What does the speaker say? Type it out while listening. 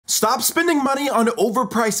Stop spending money on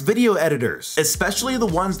overpriced video editors, especially the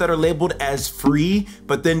ones that are labeled as free,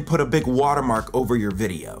 but then put a big watermark over your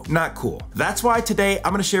video. Not cool. That's why today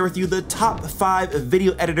I'm gonna share with you the top 5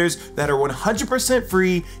 video editors that are 100%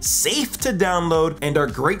 free, safe to download, and are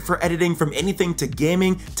great for editing from anything to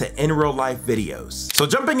gaming to in real life videos. So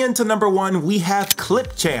jumping into number 1, we have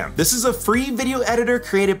Clipchamp. This is a free video editor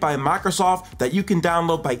created by Microsoft that you can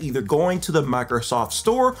download by either going to the Microsoft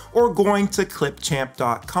Store or going to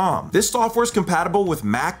clipchamp.com. This software is compatible with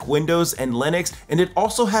Mac, Windows, and Linux, and it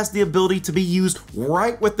also has the ability to be used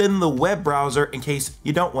right within the web browser in case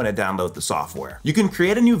you don't want to download the software. You can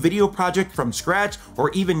create a new video project from scratch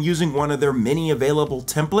or even using one of their many available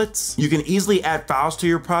templates. You can easily add files to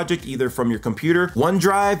your project either from your computer,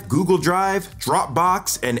 OneDrive, Google Drive,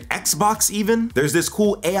 Dropbox, and Xbox even. There's this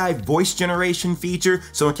cool AI voice generation feature,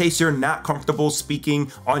 so in case you're not comfortable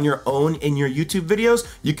speaking on your own in your YouTube videos,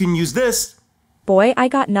 you can use this. Boy, I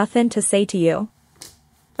got nothing to say to you.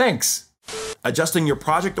 Thanks. Adjusting your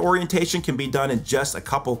project orientation can be done in just a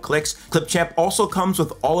couple clicks. Clipchamp also comes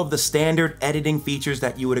with all of the standard editing features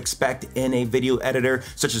that you would expect in a video editor,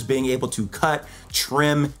 such as being able to cut,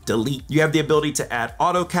 trim, delete. You have the ability to add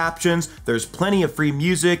auto captions. There's plenty of free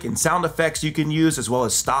music and sound effects you can use, as well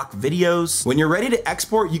as stock videos. When you're ready to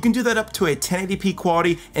export, you can do that up to a 1080p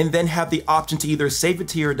quality and then have the option to either save it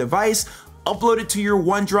to your device, upload it to your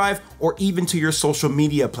OneDrive, or even to your social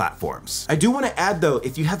media platforms. I do want to add though,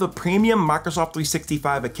 if you have a premium Microsoft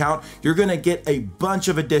 365 account, you're going to get a bunch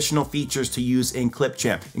of additional features to use in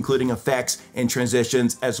Clipchamp, including effects and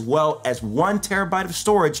transitions, as well as 1 terabyte of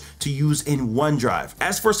storage to use in OneDrive.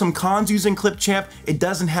 As for some cons using Clipchamp, it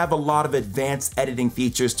doesn't have a lot of advanced editing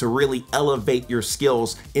features to really elevate your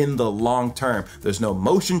skills in the long term. There's no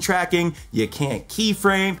motion tracking, you can't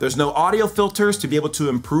keyframe, there's no audio filters to be able to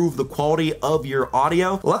improve the quality of your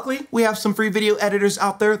audio. Luckily, we have some free video editors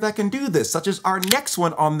out there that can do this, such as our next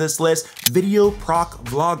one on this list, VideoProc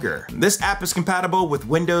Vlogger. This app is compatible with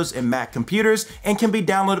Windows and Mac computers and can be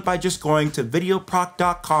downloaded by just going to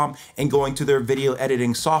videoproc.com and going to their video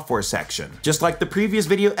editing software section. Just like the previous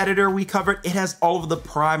video editor we covered, it has all of the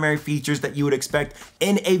primary features that you would expect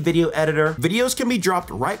in a video editor. Videos can be dropped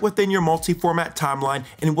right within your multi-format timeline,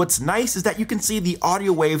 and what's nice is that you can see the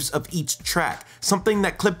audio waves of each track, something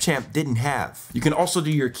that Clipchamp didn't have. You can also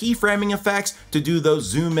do your keyframing effects to do those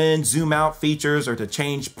zoom in, zoom out features, or to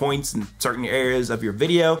change points in certain areas of your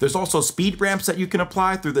video. There's also speed ramps that you can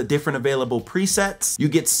apply through the different available presets. You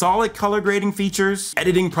get solid color grading features.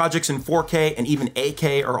 Editing projects in 4K and even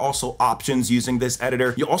 8K are also options using this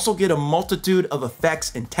editor. You also get a multitude of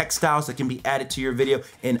effects and text styles that can be added to your video.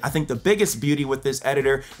 And I think the biggest beauty with this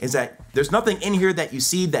editor is that there's nothing in here that you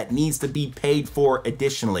see that needs to be paid for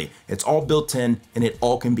additionally. It's all built in and it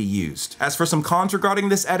all can be used. As for some cons regarding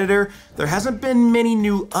this editor, there hasn't been many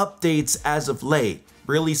new updates as of late,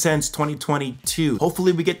 really since 2022.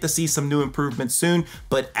 Hopefully we get to see some new improvements soon,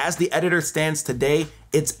 but as the editor stands today,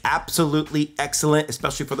 it's absolutely excellent,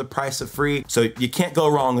 especially for the price of free. So you can't go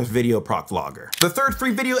wrong with VideoProc Vlogger. The third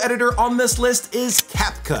free video editor on this list is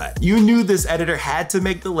CapCut. You knew this editor had to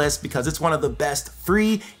make the list because it's one of the best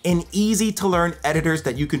free and easy to learn editors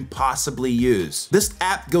that you can possibly use. This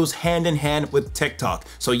app goes hand in hand with TikTok.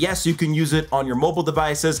 So yes, you can use it on your mobile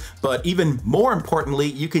devices, but even more importantly,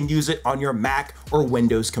 you can use it on your Mac or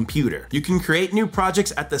Windows computer. You can create new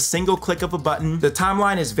projects at the single click of a button. The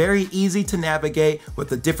timeline is very easy to navigate, with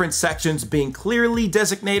the different sections being clearly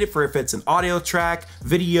designated for if it's an audio track,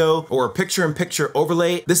 video, or a picture-in-picture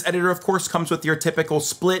overlay. This editor, of course, comes with your typical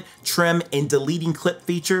split, trim, and deleting clip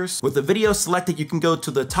features. With the video selected, you can go to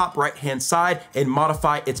the top right-hand side and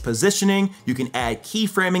modify its positioning. You can add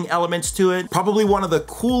keyframing elements to it. Probably one of the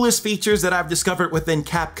coolest features that I've discovered within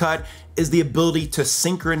CapCut is the ability to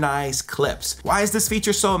synchronize clips. Why is this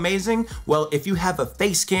feature so amazing? Well, if you have a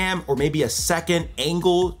face cam or maybe a second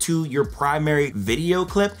angle to your primary video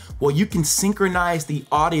clip, well, you can synchronize the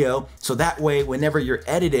audio so that way whenever you're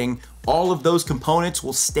editing, all of those components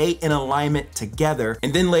will stay in alignment together.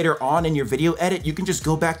 And then later on in your video edit, you can just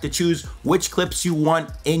go back to choose which clips you want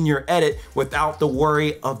in your edit without the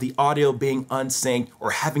worry of the audio being unsynced or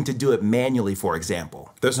having to do it manually, for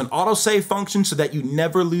example. There's an autosave function so that you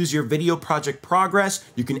never lose your video project progress.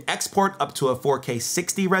 You can export up to a 4K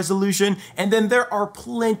 60 resolution. And then there are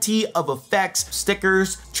plenty of effects,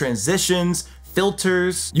 stickers, transitions,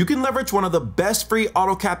 filters. You can leverage one of the best free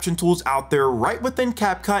auto caption tools out there right within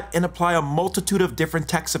CapCut and apply a multitude of different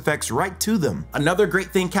text effects right to them. Another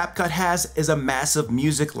great thing CapCut has is a massive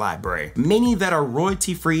music library, many that are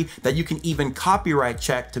royalty free that you can even copyright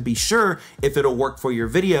check to be sure if it'll work for your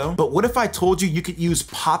video. But what if I told you you could use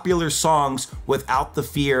popular songs without the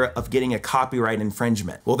fear of getting a copyright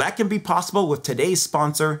infringement? Well, that can be possible with today's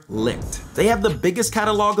sponsor, Licked. They have the biggest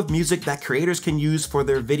catalog of music that creators can use for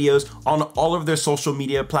their videos on all of their social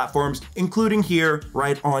media platforms, including here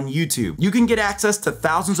right on YouTube. You can get access to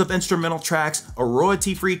thousands of instrumental tracks, a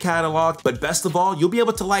royalty-free catalog, but best of all, you'll be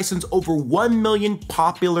able to license over 1 million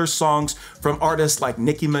popular songs from artists like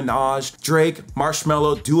Nicki Minaj, Drake,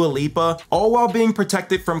 Marshmello, Dua Lipa, all while being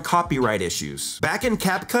protected from copyright issues. Back in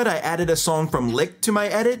CapCut, I added a song from Licked to my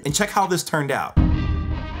edit, and check how this turned out.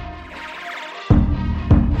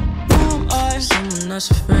 Someone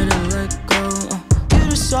that's afraid to let go. You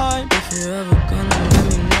decide if you're ever gonna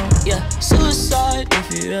let me know. Yeah, suicide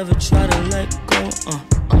if you ever try to let go.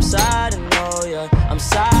 I'm sad, I know, yeah. I'm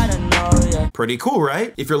sad, I know, yeah. Pretty cool,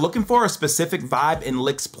 right? If you're looking for a specific vibe in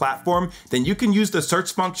Lick's platform, then you can use the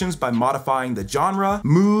search functions by modifying the genre,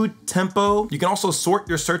 mood, tempo. You can also sort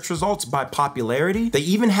your search results by popularity. They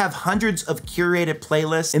even have hundreds of curated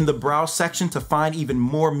playlists in the browse section to find even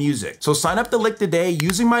more music. So sign up to Lick today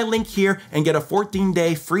using my link here and get a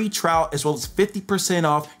 14-day free trial as well as 50%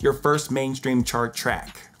 off your first mainstream chart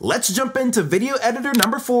track. Let's jump into video editor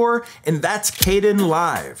number 4, and that's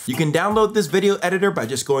Kdenlive. You can download this video editor by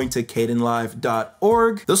just going to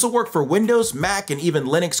kdenlive.org. This will work for Windows, Mac, and even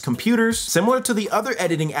Linux computers. Similar to the other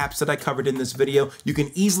editing apps that I covered in this video, you can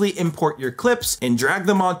easily import your clips and drag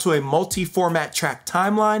them onto a multi-format track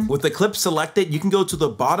timeline. With the clip selected, you can go to the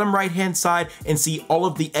bottom right-hand side and see all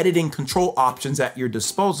of the editing control options at your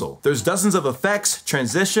disposal. There's dozens of effects,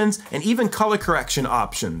 transitions, and even color correction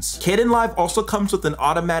options. Kdenlive also comes with an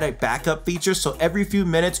automatic backup feature, so every few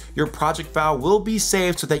minutes your project file will be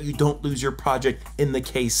saved so that you don't lose your project in the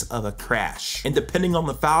case of a crash. And depending on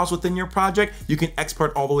the files within your project, you can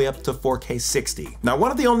export all the way up to 4K 60. Now,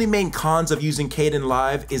 one of the only main cons of using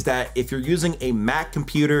Kdenlive is that if you're using a Mac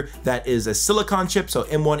computer that is a silicon chip, so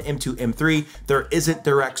M1, M2, M3, there isn't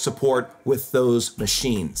direct support with those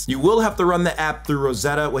machines. You will have to run the app through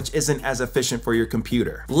Rosetta, which isn't as efficient for your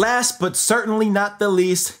computer. Last but certainly not the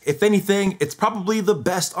least, if anything, it's probably the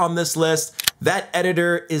best on this list. That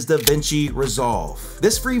editor is DaVinci Resolve.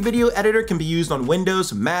 This free video editor can be used on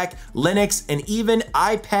Windows, Mac, Linux, and even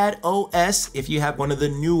iPad OS if you have one of the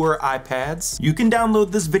newer iPads. You can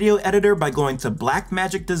download this video editor by going to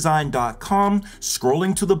blackmagicdesign.com,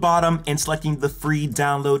 scrolling to the bottom, and selecting the free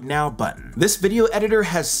download now button. This video editor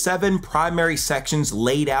has 7 primary sections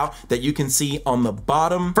laid out that you can see on the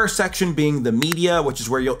bottom. First section being the media, which is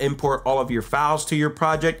where you'll import all of your files to your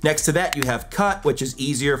project. Next to that, you have cut, which is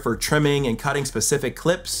easier for trimming and cutting specific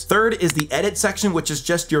clips. Third is the edit section, which is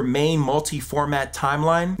just your main multi-format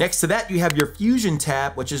timeline. Next to that, you have your Fusion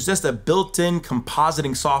tab, which is just a built-in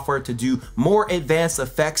compositing software to do more advanced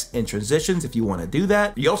effects and transitions if you want to do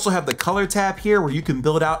that. You also have the color tab here where you can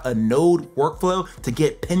build out a node workflow to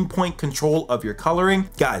get pinpoint control of your coloring.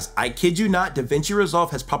 Guys, I kid you not, DaVinci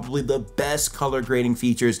Resolve has probably the best color grading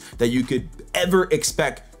features that you could ever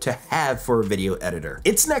expect to have for a video editor.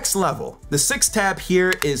 It's next level. The 6th tab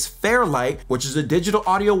here is Fairlight, which is a digital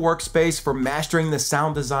audio workspace for mastering the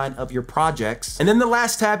sound design of your projects. And then the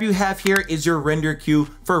last tab you have here is your render queue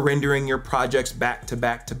for rendering your projects back to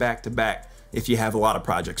back to back to back, if you have a lot of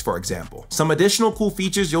projects, for example. Some additional cool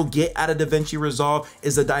features you'll get out of DaVinci Resolve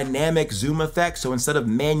is a dynamic zoom effect. So instead of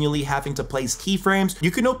manually having to place keyframes,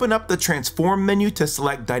 you can open up the transform menu to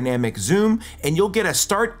select dynamic zoom, and you'll get a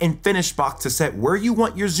start and finish box to set where you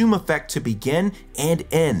want your zoom effect to begin and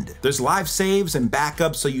end. There's live saves and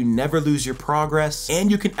backups so you never lose your progress,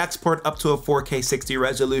 and you can export up to a 4K 60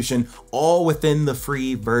 resolution, all within the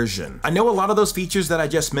free version. I know a lot of those features that I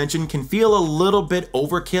just mentioned can feel a little bit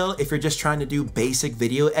overkill if you're just trying to do basic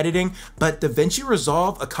video editing, but DaVinci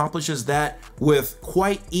Resolve accomplishes that with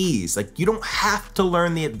quite ease. Like, you don't have to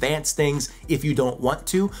learn the advanced things if you don't want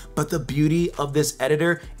to, but the beauty of this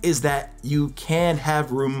editor is that you can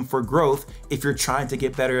have room for growth if you're trying to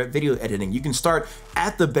get better at video editing. You can start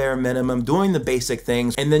at the bare minimum doing the basic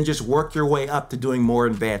things and then just work your way up to doing more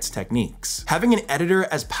advanced techniques. Having an editor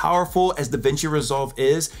as powerful as DaVinci Resolve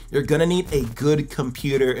is, you're gonna need a good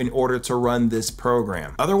computer in order to run this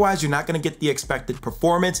program. Otherwise, you're not gonna get get the expected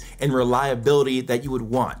performance and reliability that you would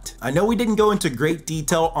want. I know we didn't go into great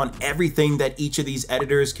detail on everything that each of these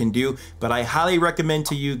editors can do, but I highly recommend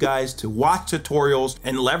to you guys to watch tutorials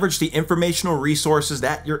and leverage the informational resources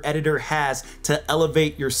that your editor has to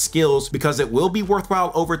elevate your skills, because it will be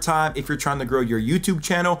worthwhile over time if you're trying to grow your YouTube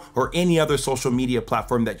channel or any other social media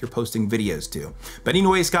platform that you're posting videos to. But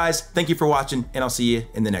anyways, guys, thank you for watching, and I'll see you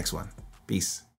in the next one. Peace.